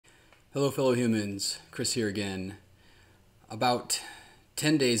Hello, fellow humans. Chris here again. About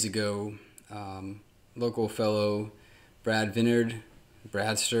 10 days ago, local fellow Brad Vinnard,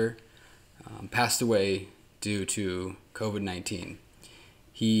 Bradster, passed away due to COVID-19.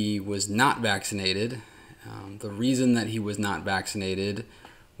 He was not vaccinated. The reason that he was not vaccinated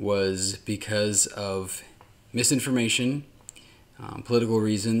was because of misinformation, political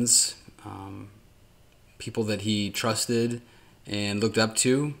reasons, people that he trusted and looked up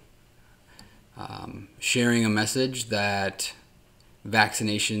to, sharing a message that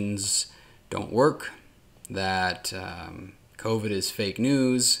vaccinations don't work, that COVID is fake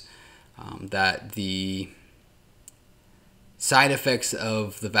news, that the side effects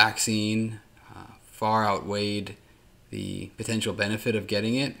of the vaccine far outweighed the potential benefit of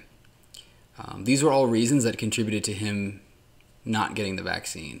getting it. These were all reasons that contributed to him not getting the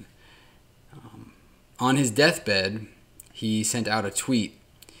vaccine. On his deathbed, he sent out a tweet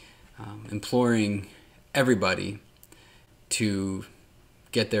imploring everybody to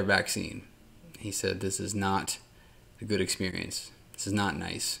get their vaccine. He said, "This is not a good experience. This is not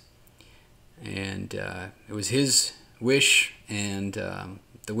nice." And it was his wish and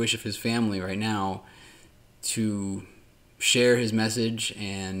the wish of his family right now to share his message,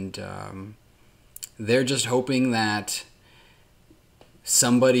 and they're just hoping that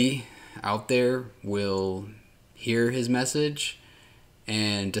somebody out there will hear his message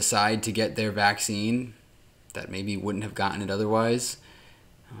and decide to get their vaccine that maybe wouldn't have gotten it otherwise.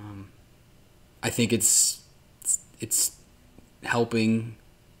 I think it's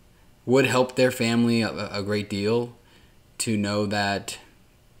would help their family a great deal to know that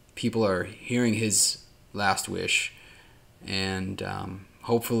people are hearing his last wish, and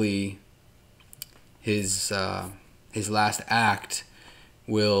hopefully his last act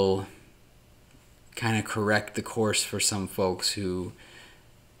will kind of correct the course for some folks who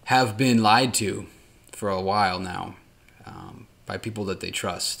have been lied to for a while now by people that they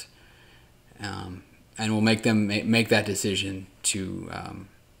trust, and will make them make that decision to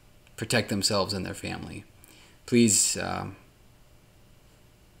protect themselves and their family. Please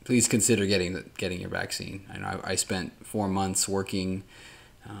consider getting your vaccine. I spent 4 months working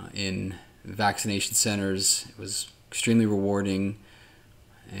in vaccination centers. It was extremely rewarding,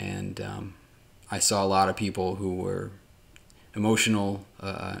 and I saw a lot of people who were emotional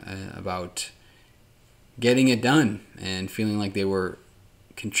about getting it done and feeling like they were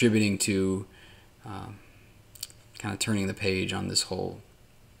contributing to kind of turning the page on this whole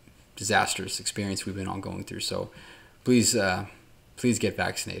disastrous experience we've been all going through. So please get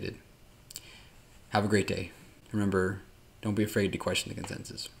vaccinated. Have a great day. Remember, don't be afraid to question the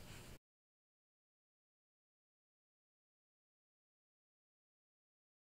consensus.